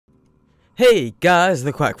Hey guys,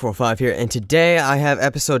 the Quack45 here, and today I have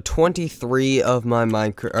episode 23 of my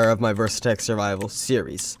Versatech survival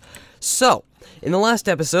series. So, in the last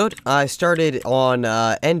episode, I started on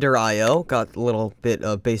Ender.io, got a little bit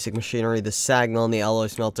of basic machinery, the Sagnal and the alloy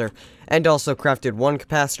smelter, and also crafted one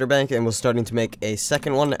capacitor bank and was starting to make a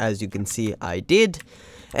second one. As you can see, I did.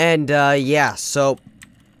 And yeah, so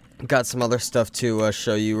got some other stuff to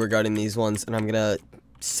show you regarding these ones, and I'm gonna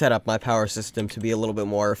set up my power system to be a little bit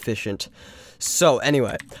more efficient. So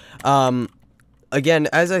anyway, again,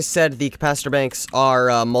 as I said, the capacitor banks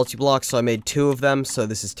are multi-block, so I made 2 of them. So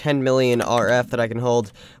this is 10 million RF that I can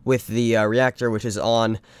hold with the reactor, which is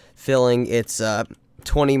on filling. It's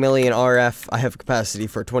 20 million RF. I have capacity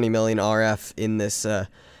for 20 million RF in this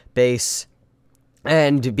base,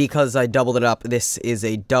 and because I doubled it up, this is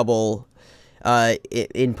a double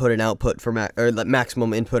input and output for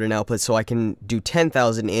maximum input and output, so I can do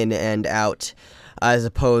 10,000 in and out, as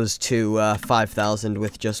opposed to 5,000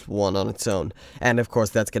 with just one on its own. And of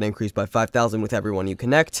course, that's going to increase by 5,000 with everyone you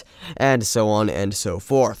connect, and so on and so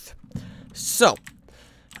forth. So,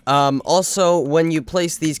 also, when you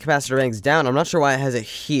place these capacitor banks down, I'm not sure why it has it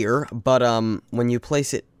here, but when you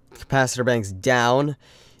place capacitor banks down,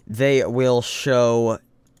 they will show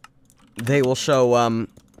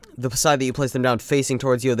the side that you place them down facing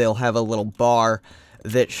towards you. They'll have a little bar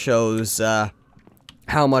that shows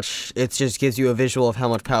how much. It just gives you a visual of how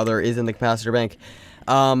much power there is in the capacitor bank.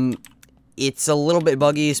 It's a little bit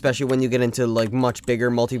buggy, especially when you get into like much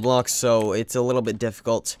bigger multi-blocks, so it's a little bit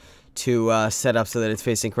difficult to set up so that it's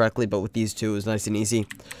facing correctly, but with these two it was nice and easy.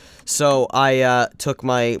 So I took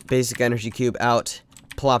my basic energy cube out,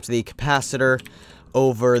 plopped the capacitor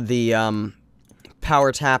over the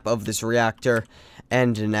power tap of this reactor,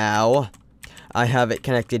 and now I have it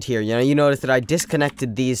connected here. You notice that I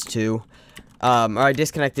disconnected these two, I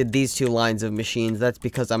disconnected these 2 lines of machines. That's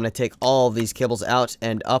because I'm going to take all of these cables out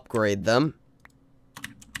and upgrade them.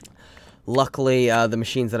 Luckily, the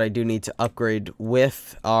machines that I do need to upgrade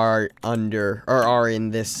with are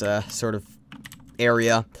in this sort of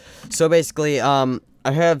area. So basically, I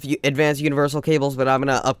have advanced universal cables, but I'm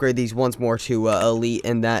going to upgrade these once more to elite,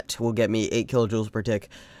 and that will get me 8 kilojoules per tick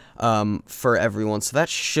for everyone. So that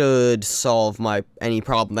should solve any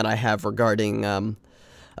problem that I have regarding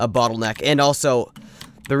a bottleneck. And also,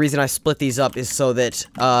 the reason I split these up is so that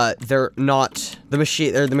they're not the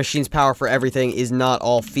machine's power for everything is not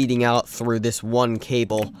all feeding out through this one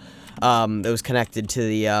cable that was connected to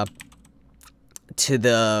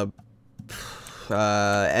the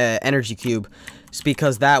energy cube. It's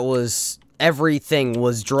because everything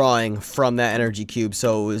was drawing from that energy cube,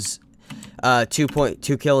 so it was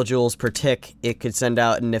 2.2 kilojoules per tick it could send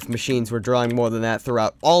out, and if machines were drawing more than that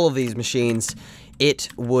throughout all of these machines, it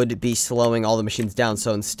would be slowing all the machines down.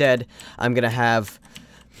 So instead, I'm gonna have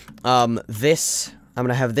this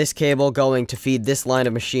cable going to feed this line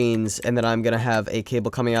of machines, and then I'm gonna have a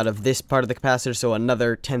cable coming out of this part of the capacitor, so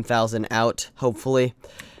another 10,000 out, hopefully.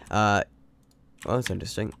 Well, that's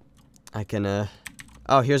interesting. I can,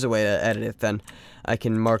 oh, here's a way to edit it then. I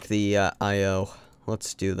can mark the I.O.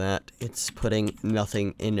 Let's do that. It's putting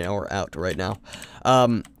nothing in or out right now.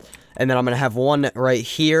 And then I'm going to have one right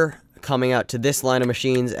here coming out to this line of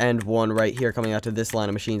machines, and one right here coming out to this line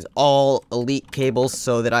of machines. All elite cables,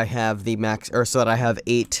 so that I have so that I have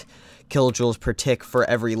 8 kilojoules per tick for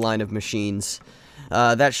every line of machines.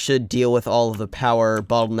 That should deal with all of the power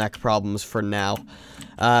bottleneck problems for now.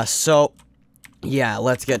 So yeah,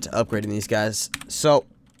 let's get to upgrading these guys. So,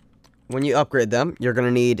 when you upgrade them, you're going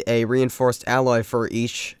to need a reinforced alloy for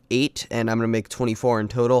each 8, and I'm going to make 24 in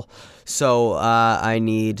total. So, I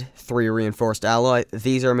need 3 reinforced alloy.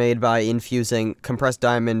 These are made by infusing compressed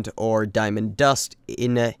diamond or diamond dust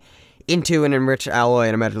into an enriched alloy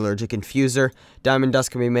in a metallurgic infuser. Diamond dust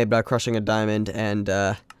can be made by crushing a diamond, and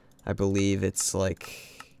I believe it's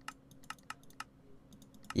like...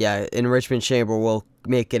 yeah, enrichment chamber will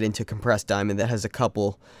make it into compressed diamond. That has a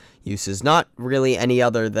couple uses. Not really any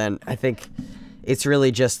other than, I think it's really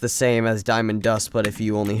just the same as diamond dust, but if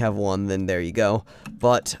you only have one, then there you go.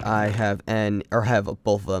 But I have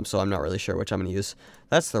both of them, so I'm not really sure which I'm going to use.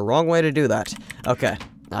 That's the wrong way to do that. Okay,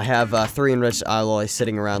 I have 3 enriched alloy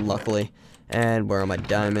sitting around, luckily. And where are my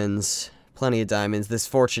diamonds? Plenty of diamonds. This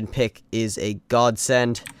fortune pick is a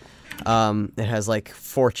godsend. It has like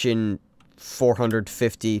fortune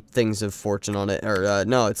 450 things of fortune on it, or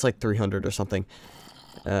no, it's like 300 or something.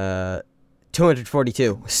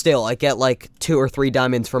 242. Still, I get like 2 or 3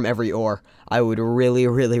 diamonds from every ore. I would really,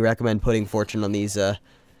 really recommend putting fortune on these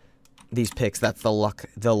picks. That's the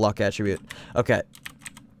luck attribute. Okay.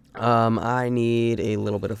 I need a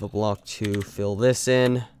little bit of a block to fill this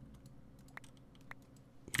in.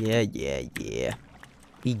 Yeah.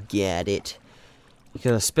 We get it. It's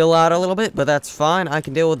gonna spill out a little bit, but that's fine. I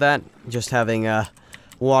can deal with that. Just having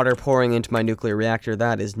water pouring into my nuclear reactor,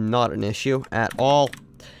 that is not an issue at all.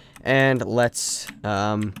 And let's,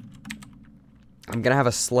 I'm gonna have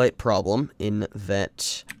a slight problem in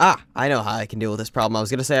that... I know how I can deal with this problem. I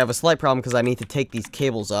was gonna say I have a slight problem because I need to take these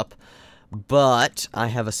cables up, but I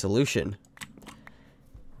have a solution.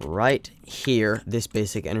 Right here, this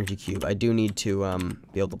basic energy cube. I do need to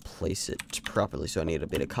be able to place it properly, so I need a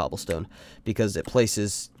bit of cobblestone, because it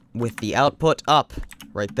places with the output up,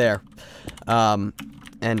 right there.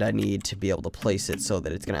 And I need to be able to place it so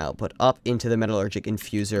that it's going to output up into the metallurgic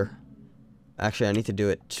infuser. Actually, I need to do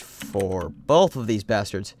it for both of these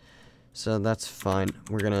bastards, so that's fine.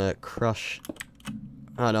 We're going to crush...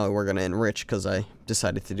 Oh no, we're going to enrich, because I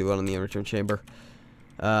decided to do it on the enrichment chamber.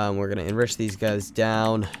 We're going to enrich these guys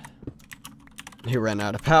down. He ran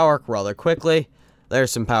out of power rather quickly.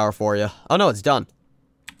 There's some power for you. Oh no, it's done.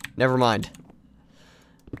 Never mind.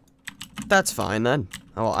 That's fine then.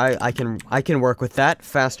 Oh, I can work with that.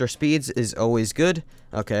 Faster speeds is always good.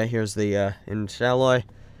 Okay, here's the enriched alloy.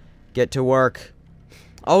 Get to work.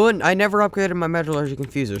 Oh, and I never upgraded my metallurgic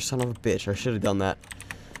infuser. Son of a bitch. I should have done that.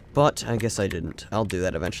 But I guess I didn't. I'll do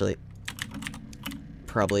that eventually.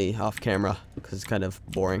 Probably off camera, because it's kind of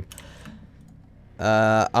boring.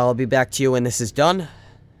 I'll be back to you when this is done.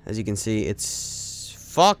 As you can see, it's...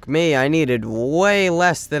 Fuck me, I needed way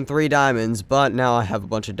less than 3 diamonds, but now I have a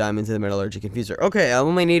bunch of diamonds in the metallurgic infuser. Okay, I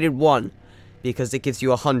only needed 1, because it gives you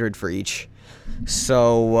 100 for each.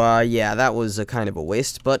 So, yeah, that was a kind of a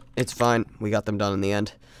waste, but it's fine. We got them done in the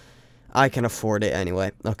end. I can afford it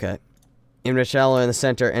anyway. Okay. Enriched alloy in the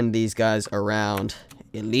center, and these guys around.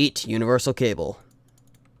 Elite universal cable.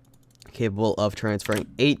 Capable of transferring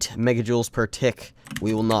 8 megajoules per tick.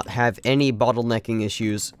 We will not have any bottlenecking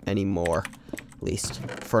issues anymore. At least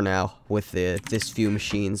for now, with this few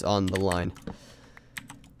machines on the line.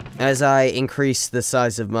 As I increase the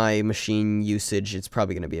size of my machine usage, it's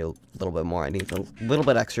probably going to be a little bit more. I need a little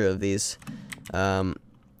bit extra of these.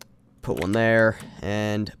 Put one there,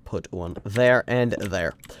 and put one there, and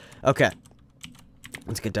there. Okay.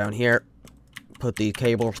 Let's get down here. Put the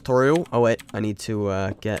cable through. Oh wait, I need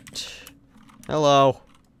to get... Hello.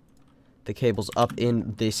 The cable's up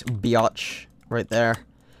in this biatch right there.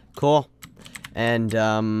 Cool. And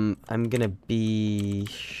I'm gonna be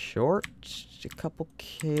short a couple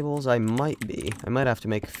cables. I might have to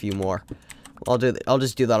make a few more. I'll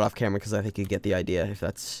just do that off camera because I think you get the idea if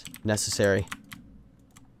that's necessary.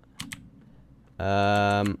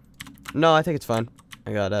 No, I think it's fine.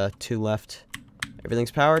 I got 2 left.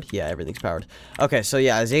 Everything's powered? Yeah, everything's powered. Okay, so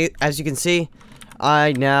yeah, as you can see,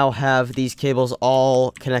 I now have these cables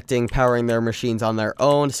all connecting, powering their machines on their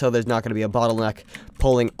own, so there's not going to be a bottleneck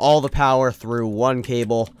pulling all the power through one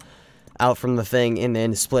cable out from the thing and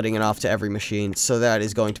then splitting it off to every machine. So that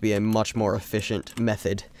is going to be a much more efficient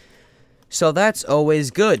method. So that's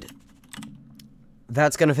always good.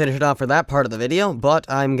 That's going to finish it off for that part of the video, but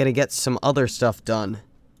I'm going to get some other stuff done.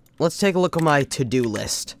 Let's take a look at my to-do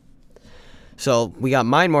list. So, we got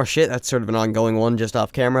mine more shit. That's sort of an ongoing one, just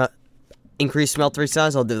off camera. Increase smeltery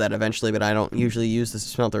size. I'll do that eventually, but I don't usually use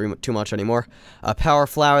this smeltery too much anymore. Power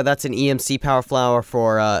flower. That's an EMC power flower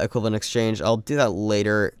for equivalent exchange. I'll do that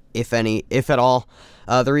later, if at all.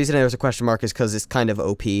 The reason there's a question mark is because it's kind of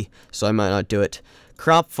OP, so I might not do it.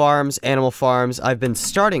 Crop farms, animal farms. I've been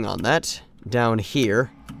starting on that down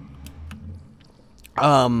here.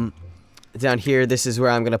 Down here, this is where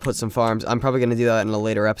I'm going to put some farms. I'm probably going to do that in a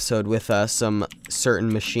later episode with some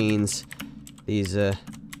certain machines. These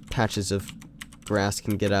patches of grass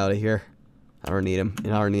can get out of here. I don't need them. I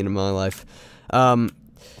don't need them in my life.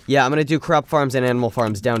 Yeah, I'm going to do crop farms and animal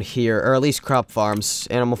farms down here, or at least crop farms.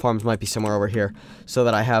 Animal farms might be somewhere over here, so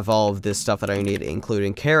that I have all of this stuff that I need,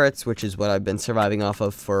 including carrots, which is what I've been surviving off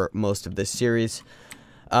of for most of this series.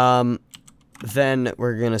 Then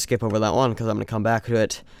we're going to skip over that one, because I'm going to come back to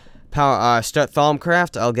it. Start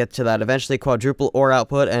Thaumcraft, I'll get to that eventually. Quadruple ore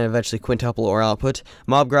output, and eventually quintuple ore output.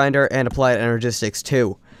 Mob Grinder, and Applied Energistics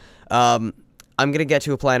 2. I'm gonna get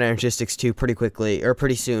to Applied Energistics 2 pretty quickly, or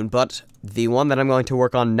pretty soon, but the one that I'm going to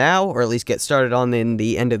work on now, or at least get started on in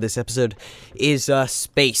the end of this episode, is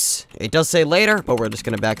space. It does say later, but we're just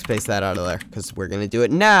gonna backspace that out of there, because we're gonna do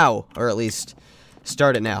it now, or at least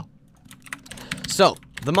start it now. So,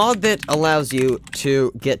 the mod that allows you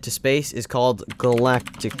to get to space is called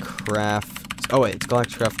Galacticraft. Oh wait, it's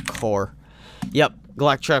Galacticraft Core. Yep,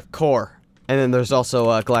 Galacticraft Core. And then there's also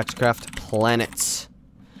Galacticraft Planets.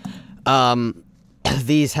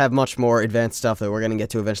 These have much more advanced stuff that we're going to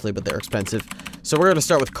get to eventually, but they're expensive. So we're going to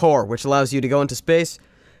start with Core, which allows you to go into space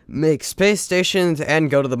make space stations, and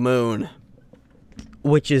go to the moon,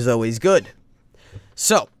 which is always good.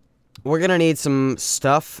 So, we're gonna need some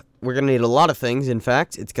stuff. We're gonna need a lot of things, in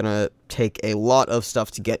fact. It's gonna take a lot of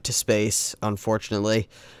stuff to get to space, unfortunately.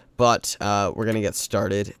 But, we're gonna get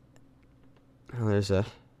started. Oh, there's a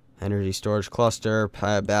energy storage cluster,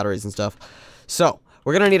 batteries and stuff. So,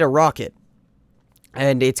 we're gonna need a rocket.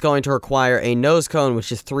 And it's going to require a nose cone,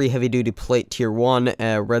 which is 3 heavy-duty plate tier 1,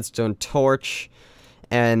 a redstone torch,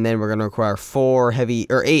 and then we're going to require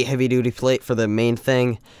 8 heavy-duty plate for the main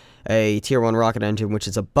thing, a tier 1 rocket engine, which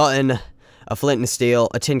is a button, a flint and steel,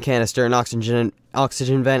 a tin canister, an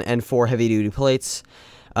oxygen vent, and 4 heavy-duty plates.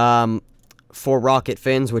 4 rocket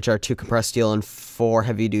fins, which are 2 compressed steel and 4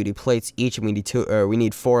 heavy-duty plates each, and we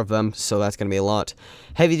need 4 of them, so that's going to be a lot.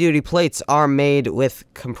 Heavy-duty plates are made with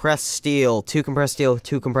compressed steel, 2 compressed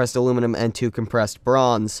aluminum, and 2 compressed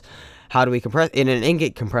bronze. How do we compress? In an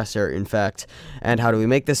ingot compressor, in fact. And how do we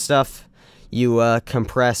make this stuff? You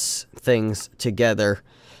compress things together.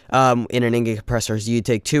 In an ingot compressor, you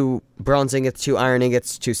take 2 bronze ingots, 2 iron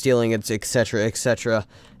ingots, 2 steel ingots, etc., etc.,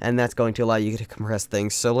 and that's going to allow you to compress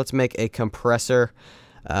things. So let's make a compressor.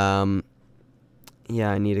 Yeah,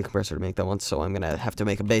 I need a compressor to make that one, so I'm gonna have to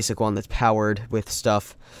make a basic one that's powered with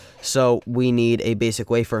stuff. So we need a basic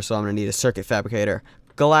wafer, so I'm gonna need a circuit fabricator.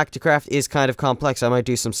 Galacticraft is kind of complex. I might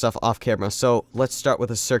do some stuff off camera, so let's start with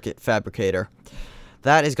a circuit fabricator.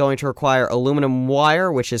 That is going to require aluminum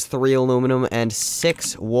wire, which is 3 aluminum and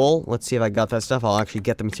 6 wool. Let's see if I got that stuff. I'll actually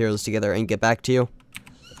get the materials together and get back to you.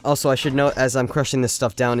 Also, I should note, as I'm crushing this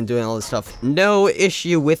stuff down and doing all this stuff, no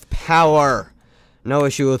issue with power. No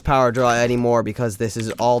issue with power draw anymore, because this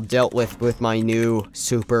is all dealt with my new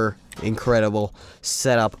super incredible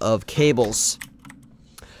setup of cables.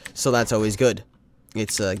 So that's always good.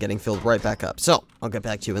 It's getting filled right back up. So, I'll get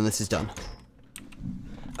back to you when this is done.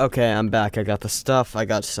 Okay, I'm back. I got the stuff. I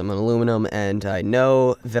got some aluminum, and I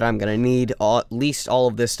know that I'm gonna need at least all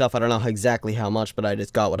of this stuff. I don't know exactly how much, but I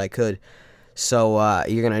just got what I could. So,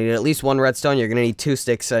 you're gonna need at least 1 redstone. You're gonna need 2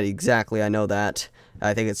 sticks. Exactly, I know that.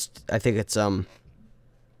 I think it's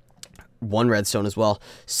 1 redstone as well.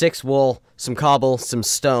 6 wool, some cobble, some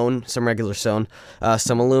stone, some regular stone,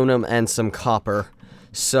 some aluminum, and some copper.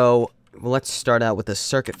 So, let's start out with the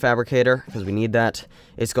circuit fabricator, because we need that.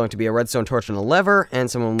 It's going to be a redstone torch and a lever,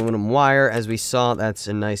 and some aluminum wire. As we saw, that's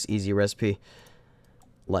a nice, easy recipe.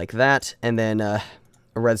 Like that. And then, a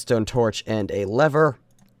redstone torch and a lever.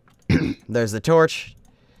 There's the torch.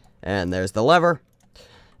 And there's the lever.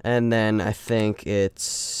 And then, I think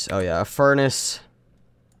it's... oh yeah, a furnace.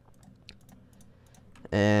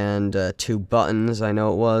 And, 2 buttons, I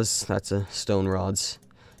know it was. That's a stone rods.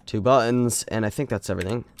 2 buttons, and I think that's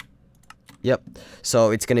everything. Yep. So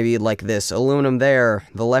it's going to be like this. Aluminum there.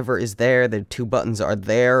 The lever is there. The 2 buttons are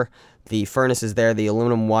there. The furnace is there. The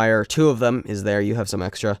aluminum wire, 2 of them, is there. You have some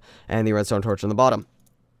extra. And the redstone torch on the bottom.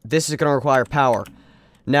 This is going to require power.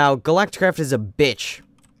 Now, Galacticraft is a bitch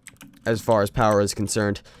as far as power is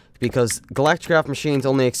concerned, because Galacticraft machines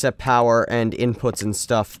only accept power and inputs and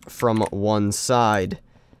stuff from one side.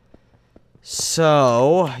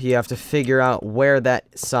 So, you have to figure out where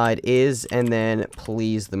that side is, and then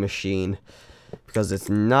please the machine. Because it's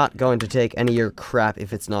not going to take any of your crap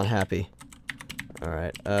if it's not happy.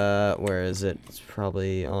 Alright, where is it? It's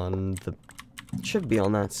probably on the... it should be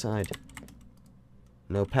on that side.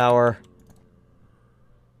 No power.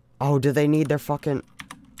 Oh, do they need their fucking...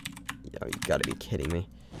 oh, you gotta be kidding me.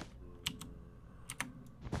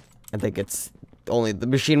 I think it's only... the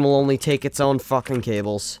machine will only take its own fucking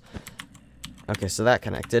cables. Okay, so that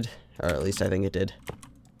connected. Or at least I think it did.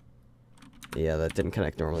 Yeah, that didn't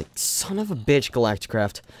connect normally. Son of a bitch,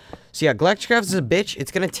 Galacticraft. So yeah, Galacticraft is a bitch.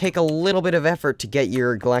 It's gonna take a little bit of effort to get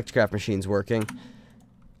your Galacticraft machines working.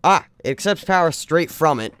 Ah! It accepts power straight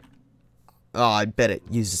from it. Oh, I bet it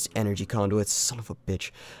uses energy conduits. Son of a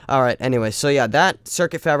bitch. Alright, anyway, so yeah, that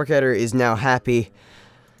circuit fabricator is now happy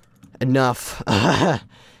enough.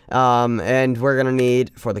 And we're gonna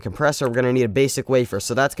need, for the compressor, we're gonna need a basic wafer.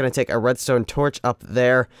 So that's gonna take a redstone torch up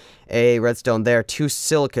there, a redstone there, 2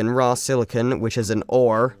 silicon, raw silicon, which is an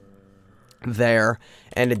ore, there,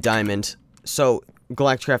 and a diamond. So,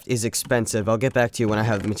 Galacticraft is expensive. I'll get back to you when I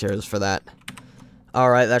have the materials for that.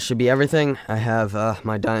 Alright, that should be everything. I have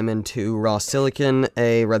my diamond, 2 raw silicon,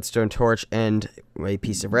 a redstone torch, and a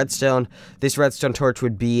piece of redstone. This redstone torch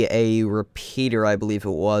would be a repeater, I believe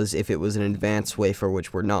it was, if it was an advanced wafer,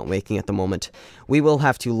 which we're not making at the moment. We will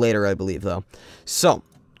have to later, I believe, though. So,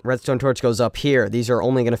 redstone torch goes up here. These are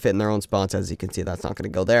only going to fit in their own spots, as you can see. That's not going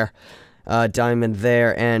to go there. Diamond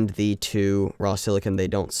there, and the 2 raw silicon, they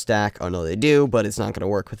don't stack. Oh, no, they do, but it's not going to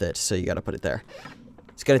work with it, so you got to put it there.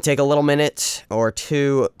 It's going to take a little minute or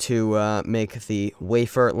two to make the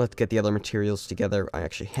wafer. Let's get the other materials together. I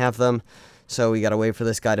actually have them. So we got to wait for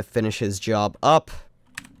this guy to finish his job up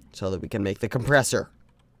so that we can make the compressor,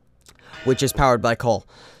 which is powered by coal.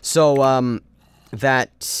 So,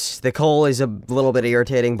 the coal is a little bit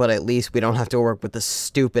irritating, but at least we don't have to work with the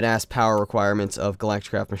stupid-ass power requirements of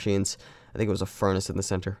Galacticraft machines. I think it was a furnace in the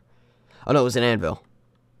center. Oh, no, it was an anvil.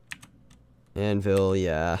 Anvil,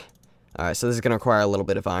 yeah. Alright, so this is going to require a little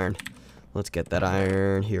bit of iron. Let's get that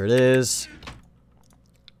iron. Here it is.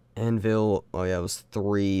 Anvil. Oh, yeah, it was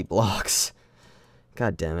 3 blocks.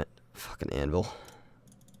 God damn it. Fucking anvil.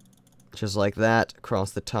 Just like that,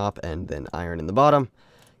 across the top, and then iron in the bottom.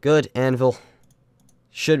 Good, anvil.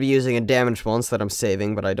 Should be using a damaged one so that I'm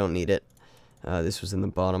saving, but I don't need it. This was in the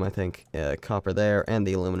bottom, I think. Copper there, and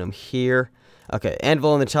the aluminum here. Okay,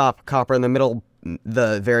 anvil in the top, copper in the middle,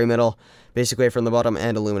 the very middle, basic wafer from the bottom,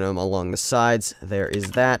 and aluminum along the sides. There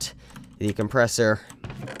is that. The compressor.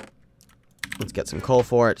 Let's get some coal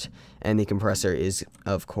for it. And the compressor is,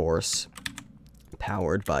 of course,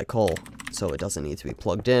 powered by coal, so it doesn't need to be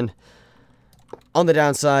plugged in. On the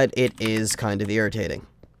downside, it is kind of irritating.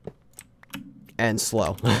 And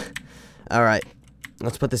slow. Alright.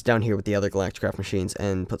 Let's put this down here with the other Galacticraft machines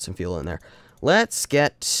and put some fuel in there. Let's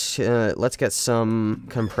get some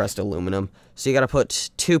compressed aluminum. So you gotta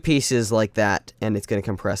put 2 pieces like that, and it's gonna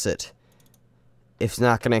compress it. It's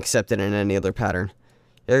not gonna accept it in any other pattern.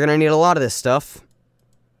 You're gonna need a lot of this stuff.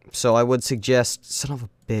 So I would suggest... Son of a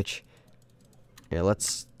bitch. Here,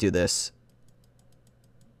 let's do this.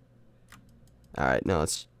 Alright, no,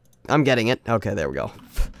 it's... I'm getting it. Okay, there we go.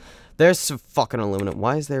 There's some fucking aluminum.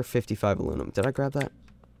 Why is there 55 aluminum? Did I grab that?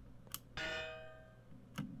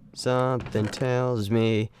 Something tells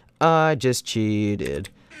me I just cheated.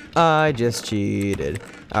 I just cheated.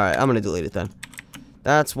 Alright, I'm gonna delete it then.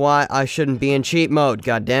 That's why I shouldn't be in cheat mode,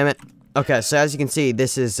 god damn it. Okay, so as you can see,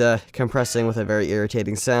 this is compressing with a very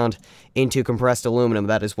irritating sound into compressed aluminum.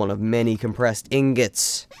 That is one of many compressed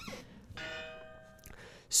ingots.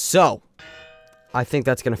 So... I think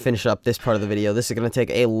that's going to finish up this part of the video. This is going to take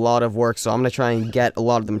a lot of work, so I'm going to try and get a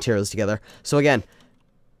lot of the materials together. So again,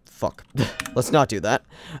 fuck. Let's not do that.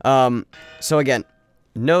 So again,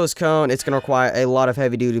 nose cone, it's going to require a lot of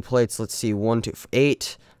heavy-duty plates. Let's see, 1, 2,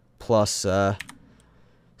 8, plus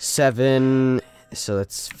 7, so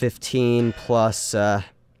that's 15, plus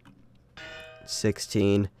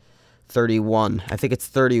 16, 31. I think it's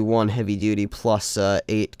 31 heavy-duty plus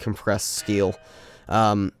 8 compressed steel.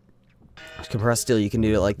 Compressed steel, you can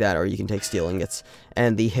do it like that, or you can take steel ingots.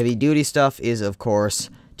 And the heavy-duty stuff is, of course,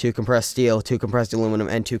 2 compressed steel, 2 compressed aluminum,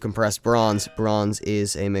 and 2 compressed bronze. Bronze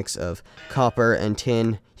is a mix of copper and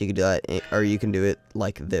tin. You can do that, or you can do it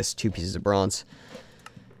like this, 2 pieces of bronze.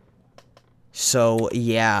 So,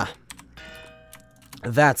 yeah.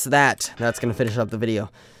 That's that. That's going to finish up the video.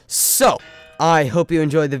 So, I hope you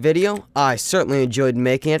enjoyed the video. I certainly enjoyed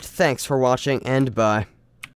making it. Thanks for watching, and bye.